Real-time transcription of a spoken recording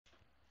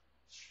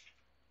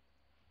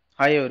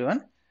Hi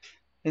everyone.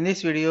 In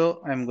this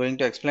video, I am going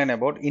to explain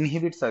about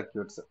inhibit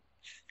circuits.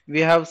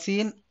 We have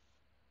seen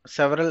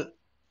several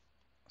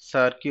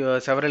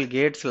several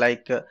gates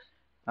like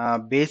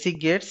basic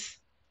gates.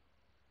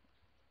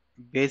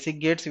 Basic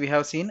gates we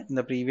have seen in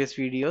the previous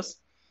videos.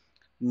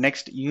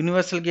 Next,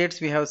 universal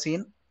gates we have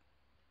seen.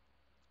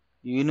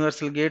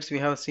 Universal gates we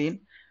have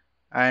seen,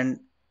 and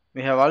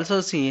we have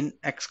also seen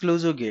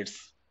exclusive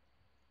gates.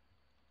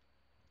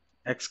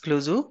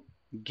 Exclusive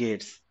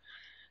gates.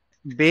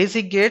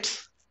 Basic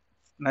gates,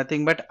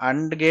 nothing but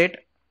AND gate,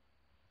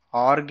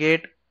 OR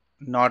gate,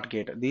 NOT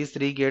gate. These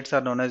three gates are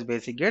known as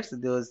basic gates.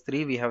 Those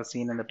three we have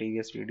seen in the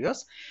previous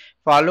videos,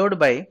 followed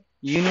by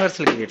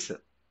universal gates.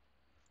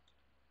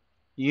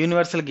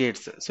 Universal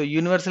gates. So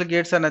universal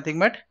gates are nothing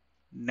but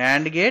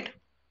NAND gate,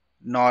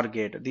 NOR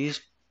gate.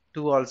 These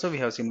two also we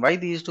have seen. Why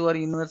these two are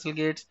universal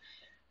gates?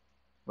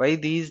 Why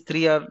these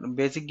three are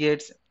basic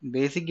gates?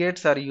 Basic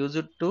gates are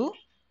used to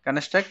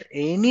construct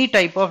any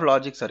type of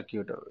logic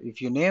circuit.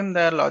 If you name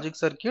the logic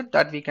circuit,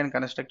 that we can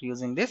construct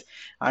using this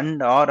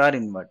AND or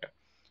inverter.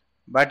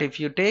 But if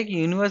you take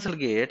universal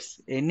gates,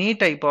 any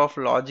type of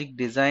logic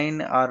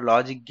design or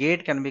logic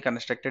gate can be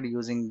constructed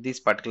using this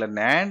particular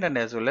NAND and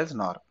as well as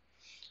NOR.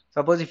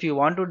 Suppose if you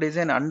want to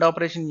design AND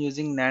operation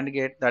using NAND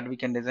gate, that we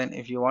can design.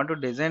 If you want to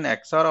design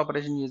XOR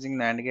operation using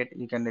NAND gate,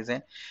 you can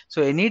design.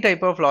 So any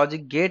type of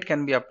logic gate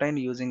can be obtained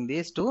using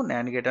these two,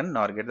 NAND gate and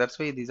NOR gate. That's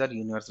why these are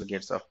universal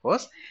gates, of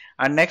course.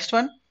 And next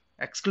one,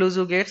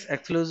 exclusive gates.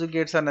 Exclusive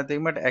gates are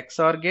nothing but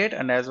XOR gate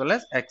and as well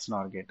as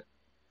XNOR gate.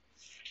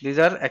 These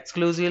are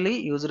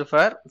exclusively used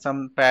for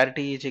some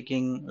parity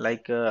checking,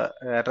 like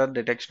error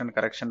detection and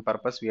correction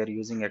purpose. We are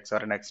using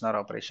XOR and XNOR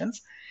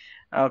operations.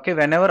 Okay,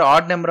 whenever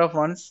odd number of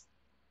ones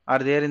are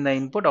there in the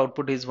input,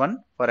 output is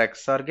 1 for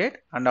XOR gate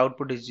and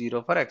output is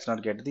 0 for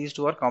XNOR gate. These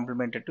two are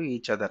complemented to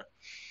each other.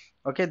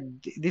 Okay,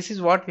 this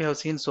is what we have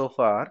seen so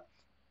far.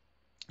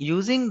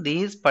 Using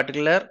these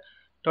particular,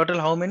 total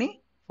how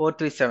many?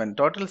 437.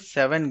 Total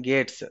 7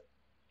 gates.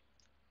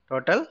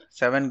 Total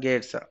 7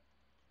 gates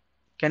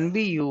can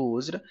be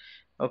used,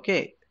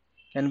 okay,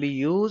 can be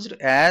used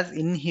as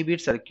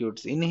inhibit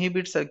circuits.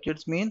 Inhibit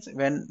circuits means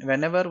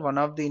whenever one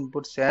of the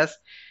inputs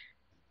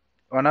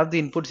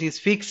is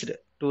fixed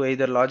to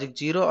either logic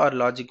 0 or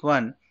logic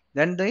 1,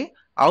 then the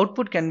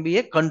output can be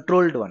a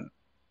controlled one.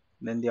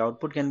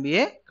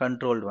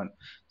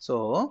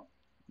 So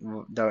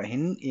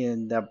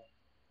the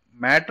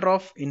matter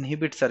of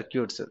inhibit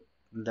circuits,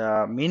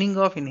 the meaning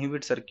of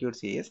inhibit circuits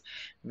is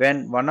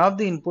when one of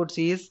the inputs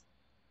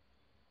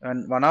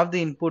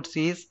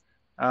is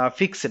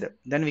fixed,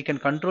 then we can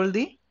control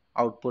the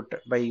output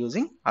by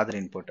using other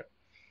input.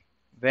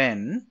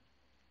 When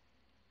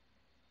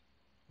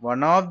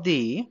one of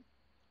the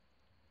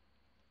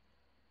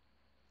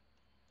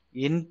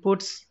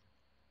inputs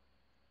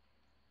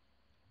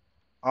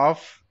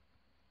of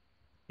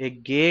a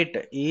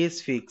gate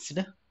is fixed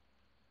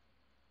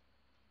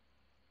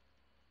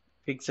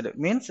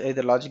means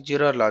either logic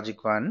 0 or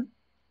logic 1,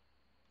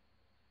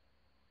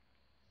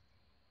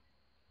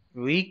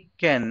 we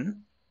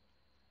can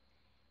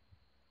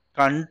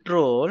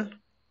control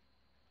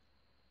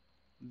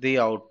the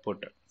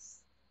output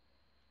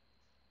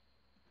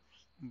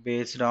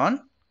based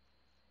on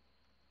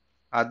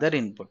other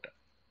input.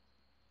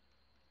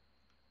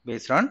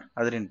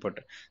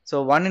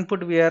 So one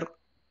input we are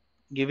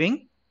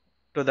giving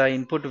to the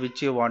input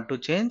which you want to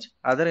change,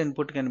 other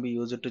input can be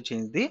used to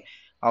change the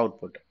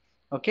output.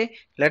 Okay,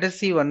 let us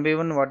see one by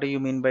one what do you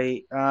mean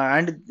by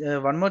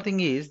one more thing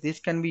is this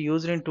can be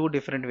used in two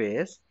different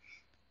ways.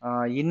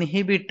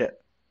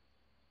 Inhibit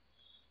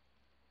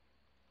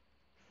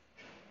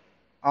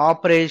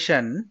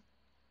operation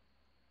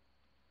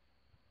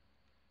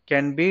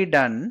can be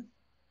done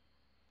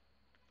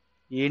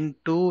in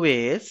two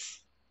ways.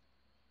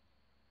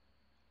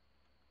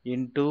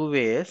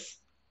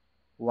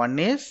 One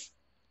is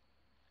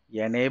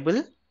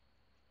enable,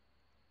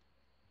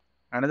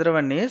 another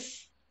one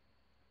is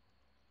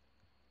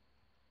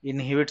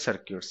inhibit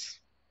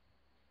circuits.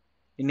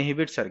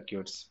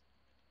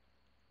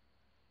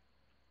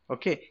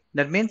 Okay,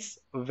 that means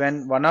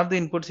when one of the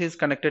inputs is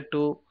connected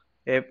to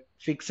a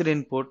fixed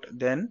input,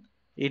 then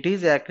it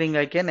is acting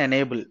like an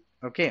enable.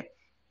 Okay,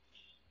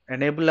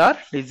 enable or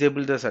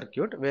disable the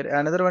circuit, where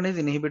another one is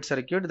inhibit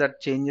circuit that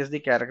changes the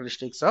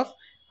characteristics of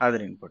other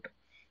input.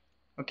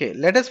 Okay,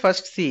 let us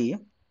first see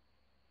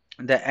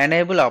the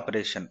enable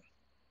operation.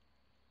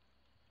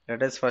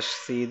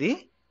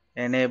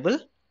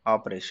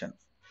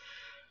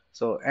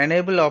 So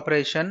enable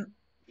operation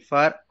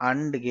for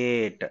AND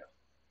gate.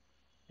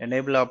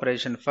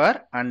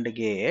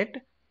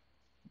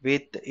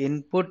 With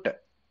input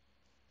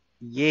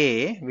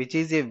A, which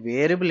is a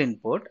variable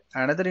input,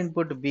 another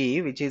input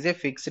B, which is a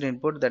fixed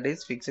input, that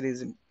is fixed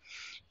is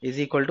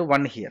equal to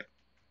 1 here.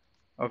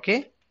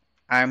 Okay,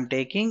 I am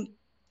taking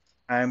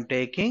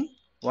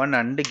one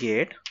AND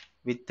gate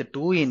with the two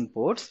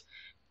inputs.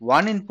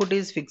 One input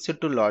is fixed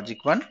to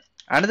logic 1,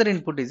 another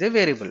input is a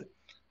variable.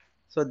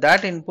 So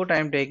that input I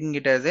am taking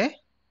it as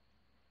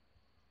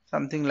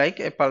something like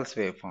a pulse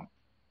waveform,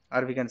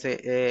 or we can say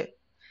a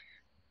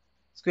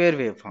square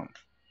waveform.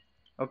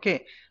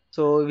 Okay,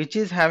 so which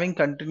is having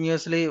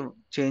continuously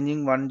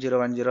changing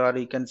 1010, or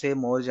you can say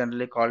more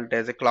generally called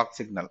as a clock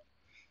signal.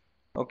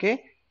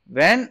 Okay,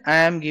 when I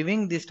am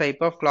giving this type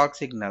of clock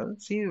signal,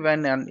 see,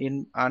 when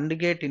an AND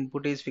gate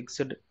input is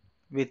fixed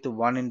with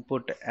one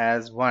input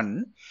as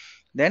 1,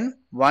 then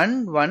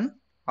 1 1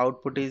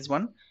 output is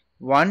 1,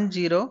 1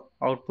 0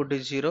 output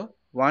is 0,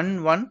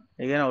 1 1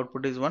 again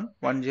output is 1,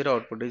 1 0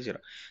 output is 0.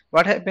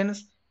 What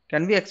happens?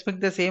 Can we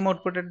expect the same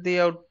output at the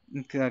out?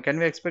 Can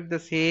we expect the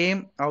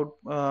same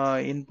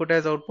input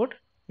as output?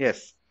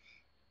 Yes.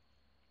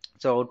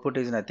 So output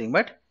is nothing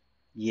but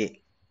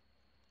A.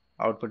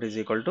 Output is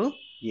equal to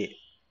A.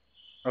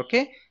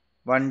 Okay,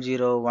 1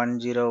 0 1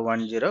 0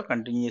 1 0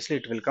 continuously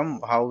it will come.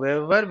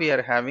 However, we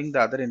are having the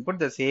other input,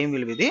 the same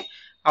will be the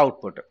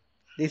output.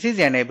 This is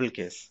enable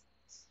case.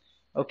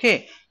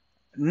 Okay,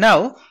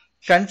 now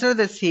consider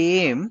the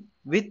same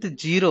with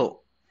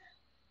 0.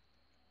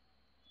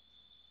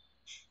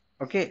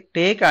 Okay,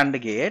 take AND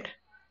gate,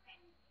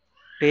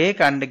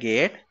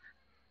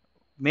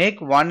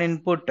 make one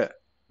input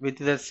with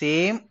the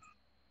same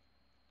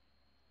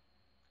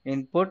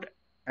input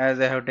as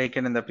I have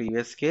taken in the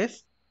previous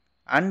case,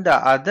 and the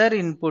other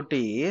input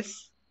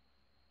is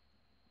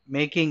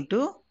making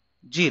to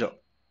 0.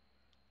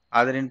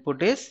 Other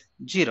input is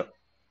 0.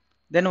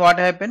 Then what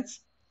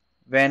happens?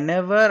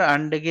 Whenever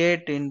AND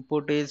gate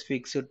input is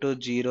fixed to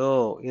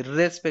 0,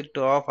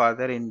 irrespective of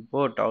other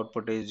input,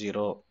 output is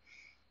 0.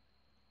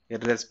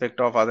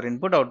 Irrespective of other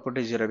input, output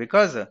is 0,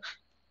 because A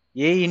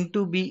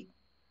into B,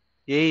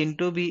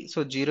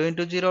 so 0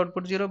 into 0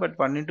 output 0, but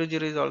 1 into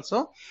 0 is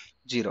also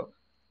 0.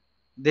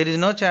 There is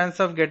no chance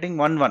of getting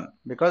 1 1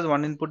 because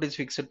one input is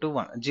fixed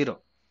to 0.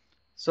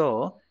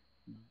 So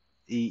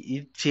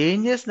it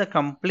changes the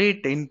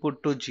complete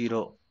input to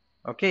 0.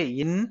 Okay,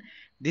 in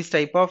this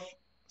type of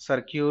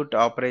circuit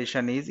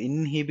operation is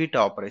inhibit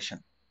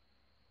operation.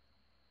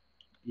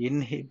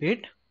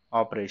 Inhibit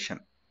operation.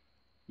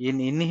 In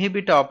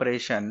inhibit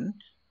operation,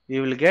 we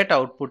will get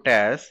output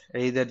as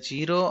either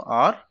 0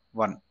 or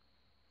 1.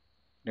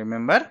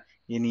 Remember,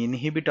 in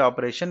inhibit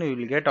operation, we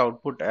will get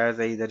output as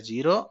either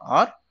 0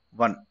 or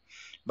 1.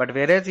 But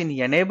whereas in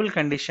enable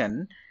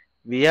condition,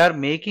 we are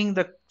making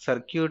the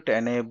circuit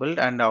enabled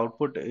and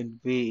output will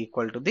be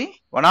equal to the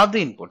one of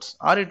the inputs,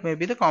 or it may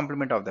be the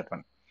complement of that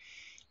one.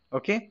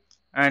 Okay,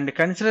 and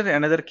consider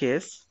another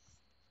case.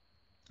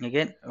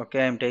 Again,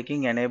 okay, I am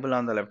taking enable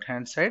on the left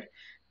hand side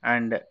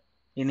and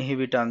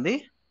inhibit on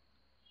the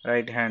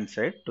right hand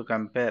side to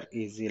compare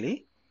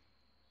easily.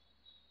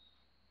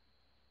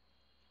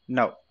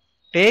 Now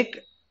take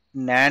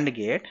NAND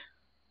gate,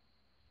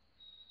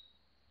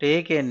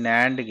 take a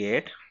NAND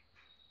gate.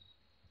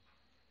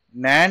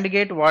 NAND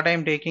gate, what I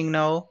am taking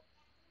now?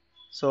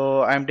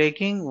 So I am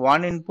taking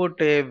one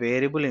input a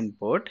variable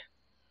input,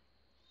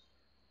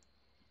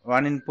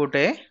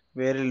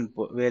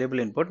 variable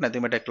input,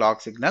 nothing but a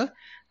clock signal,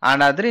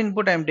 and other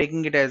input I am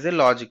taking it as a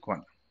logic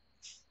one.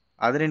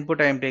 Other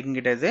input I am taking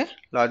it as a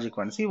logic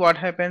one. See what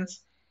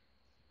happens?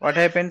 What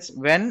happens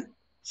when,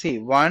 see,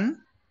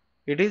 1,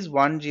 it is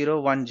 1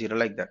 0 1 0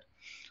 like that.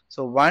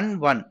 So 1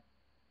 1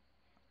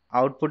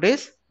 output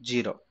is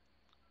 0,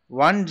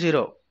 1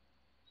 0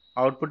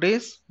 output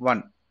is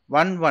 1,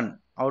 1 1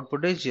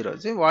 output is 0.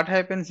 See what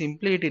happens?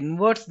 Simply it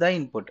inverts the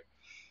input.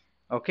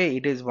 Okay,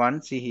 it is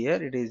 1, see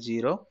here, it is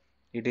 0,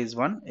 it is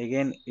 1,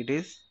 again it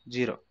is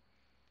 0.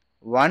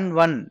 1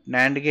 1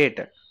 NAND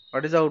gate,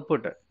 what is the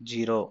output?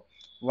 0.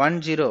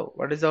 1 0,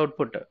 what is the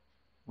output?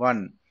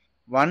 1.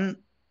 1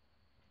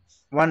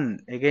 1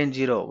 again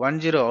 0, 1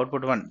 0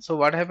 output 1. So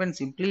what happens?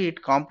 Simply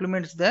it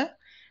complements the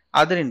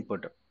other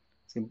input.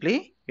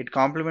 Simply it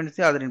complements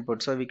the other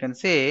input. So we can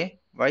say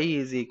y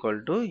is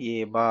equal to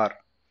a bar.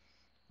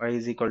 Y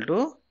is equal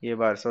to a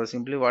bar. So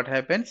simply what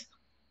happens?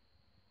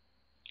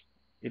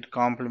 It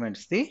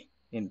complements the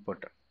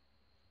input.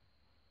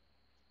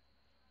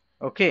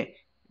 Okay,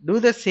 do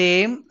the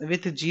same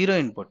with 0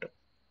 input.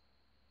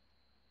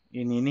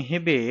 In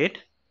inhibit,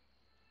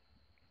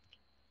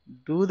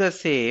 do the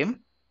same.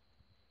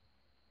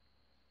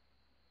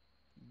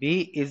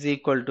 B is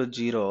equal to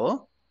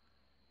 0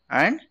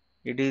 and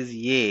it is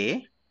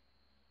A.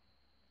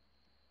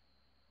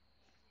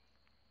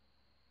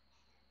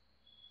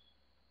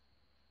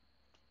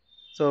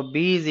 So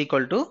B is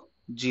equal to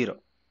 0.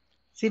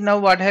 See now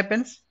what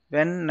happens?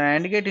 When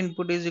NAND gate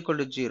input is equal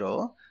to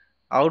 0,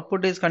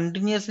 output is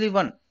continuously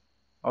 1.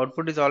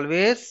 Output is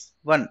always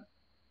 1.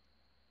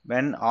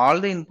 When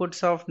all the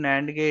inputs of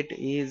NAND gate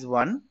is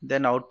 1,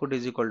 then output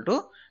is equal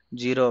to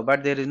 0.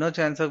 But there is no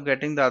chance of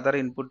getting the other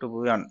input to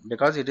be 1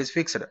 because it is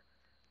fixed.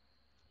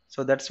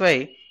 So that's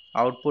why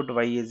output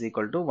Y is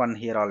equal to 1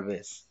 here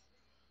always.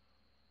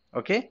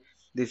 Okay,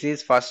 this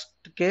is first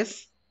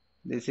case,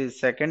 this is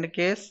second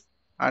case,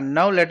 and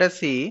now let us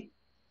see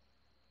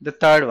the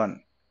third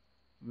one,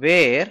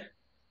 where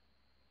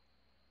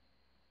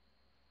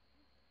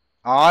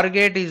OR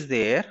gate is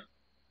there.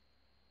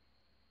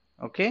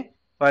 Okay,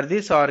 for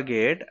this OR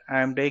gate,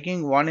 I am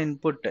taking one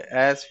input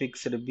as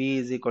fixed, B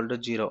is equal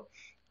to 0,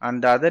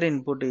 and the other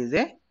input is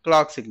a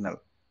clock signal.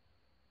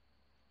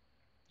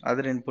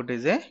 Other input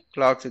is a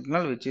clock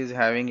signal which is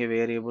having a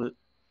variable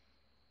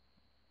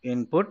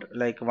input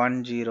like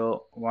 1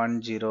 0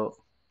 1 0,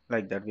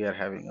 like that we are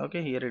having.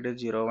 Okay, here it is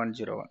 0 1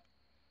 0 1.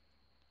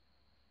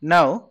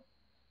 Now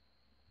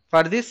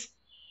for this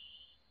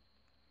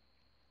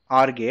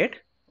OR gate,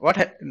 what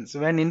happens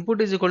when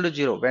input is equal to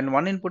 0? When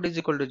one input is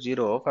equal to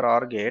 0 for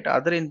OR gate,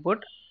 other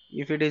input,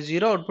 if it is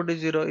 0, output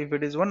is 0. If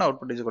it is 1,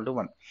 output is equal to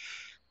 1.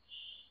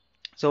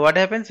 So what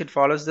happens? It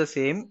follows the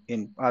same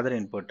in other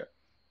input.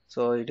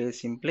 So it is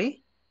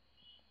simply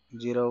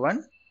 0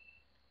 1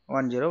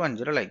 1 0 1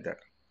 0, like that.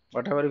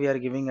 Whatever we are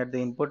giving at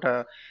the input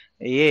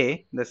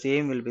A, the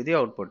same will be the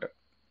output.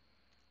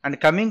 And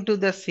coming to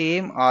the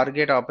same OR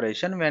gate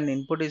operation, when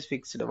input is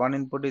fixed, one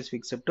input is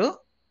fixed to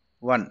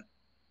 1.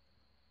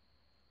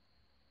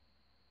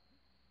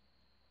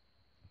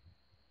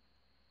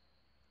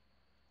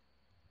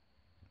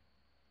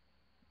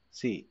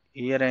 See,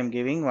 here I am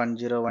giving 1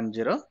 0 1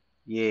 0,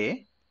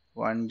 A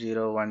 1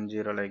 0 1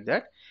 0, like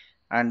that,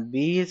 and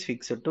B is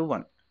fixed to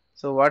 1.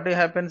 So what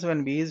happens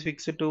when B is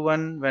fixed to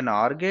 1? When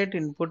OR gate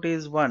input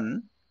is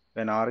 1,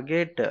 when OR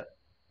gate,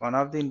 one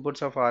of the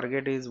inputs of OR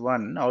gate is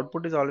 1,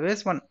 output is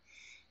always 1.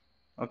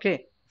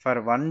 Okay,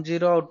 for 1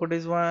 0 output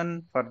is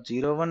 1, for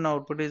 0 1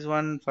 output is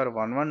 1, for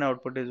 1 1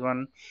 output is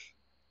 1.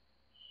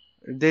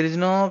 There is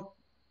no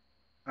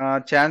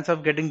chance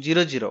of getting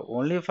 0 0.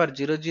 Only for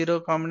 0 0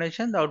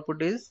 combination the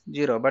output is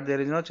 0, but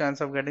there is no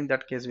chance of getting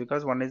that case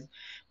because one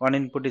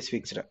input is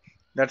fixed.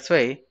 That's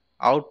why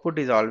output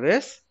is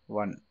always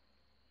 1.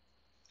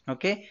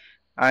 Okay,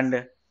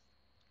 and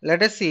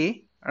let us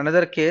see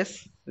another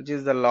case, which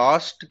is the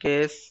last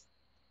case,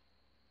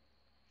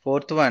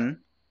 fourth one.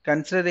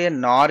 Consider a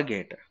NOR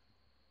gate.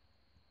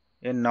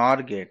 A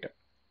NOR gate.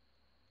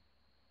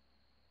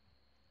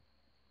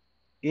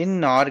 In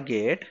NOR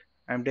gate,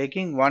 I am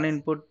taking one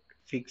input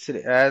fixed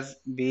as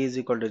B is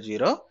equal to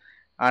 0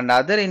 and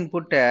other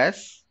input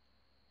as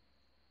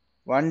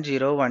 1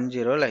 0 1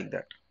 0, like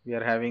that. We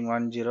are having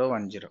 1 0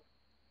 1 0.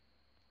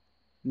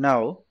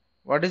 Now,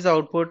 what is the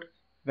output?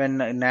 When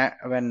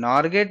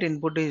NOR gate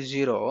input is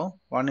 0,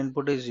 one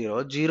input is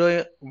 0,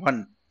 0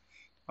 1,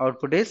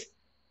 output is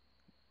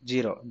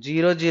 0,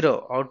 0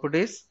 0, output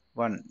is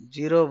 1,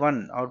 0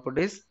 1, output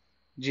is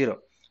 0.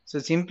 So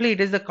simply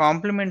it is the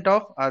complement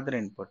of other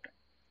input.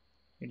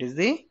 It is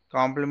the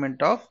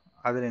complement of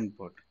other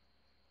input.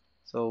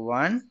 So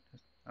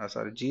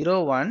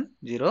 0 1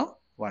 0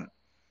 1.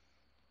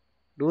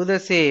 Do the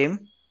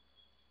same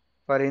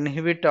for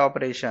inhibit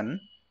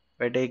operation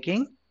by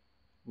taking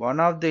one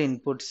of the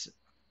inputs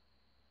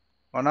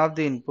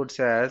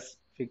as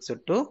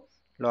fixed to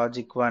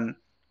logic 1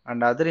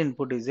 and other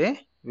input is a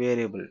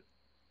variable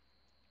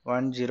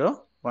 1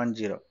 0 1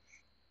 0.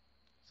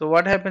 So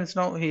what happens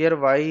now? Here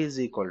y is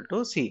equal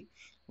to, see,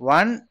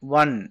 1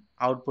 1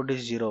 output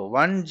is 0,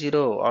 1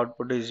 0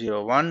 output is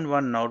 0, 1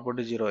 1 output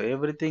is 0.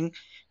 Everything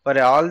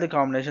for all the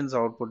combinations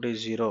output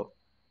is 0.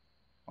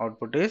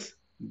 Output is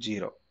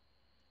 0.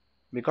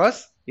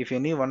 Because if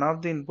any one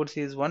of the inputs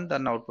is 1,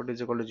 then output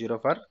is equal to 0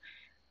 for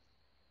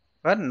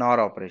NOR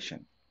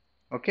operation.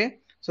 Okay.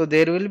 So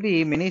there will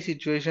be many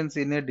situations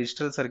in a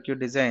digital circuit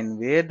design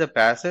where the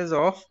passage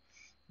of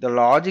the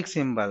logic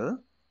symbol,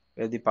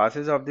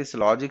 this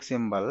logic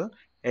symbol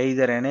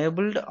either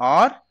enabled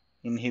or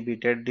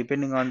inhibited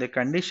depending on the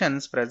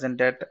conditions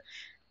present at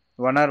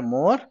one or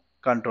more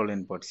control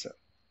inputs.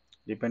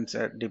 Depends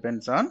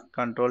on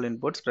control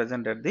inputs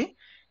present at the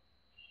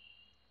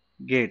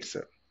gates.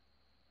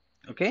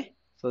 Okay.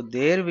 So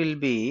there will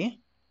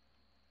be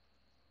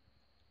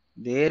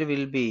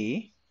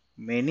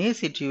many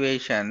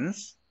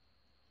situations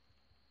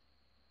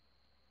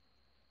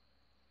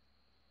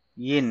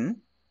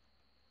in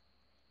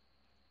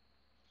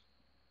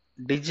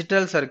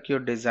digital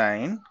circuit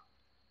design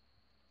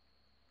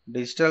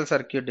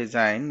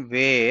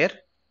where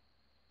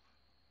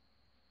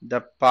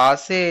the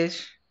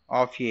passage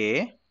of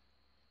a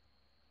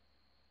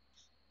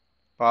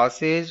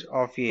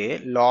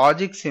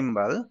logic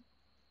symbol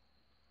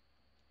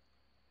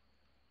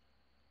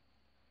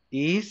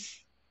is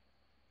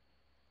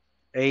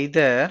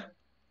either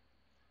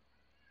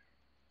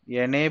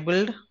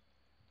enabled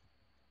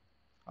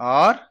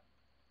or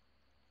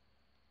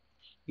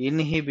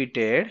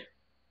inhibited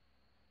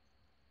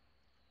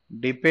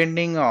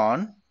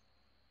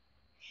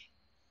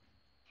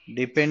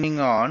depending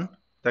on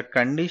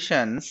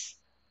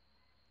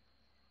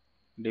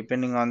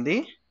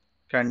the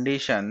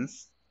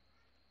conditions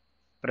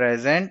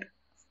present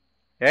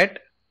at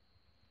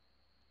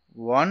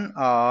one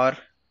or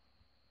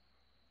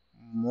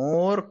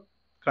more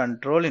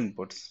control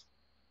inputs.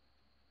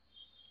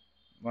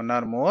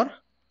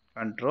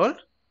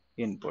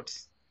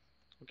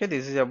 Okay,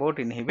 this is about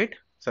inhibit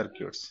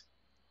circuits.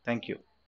 Thank you.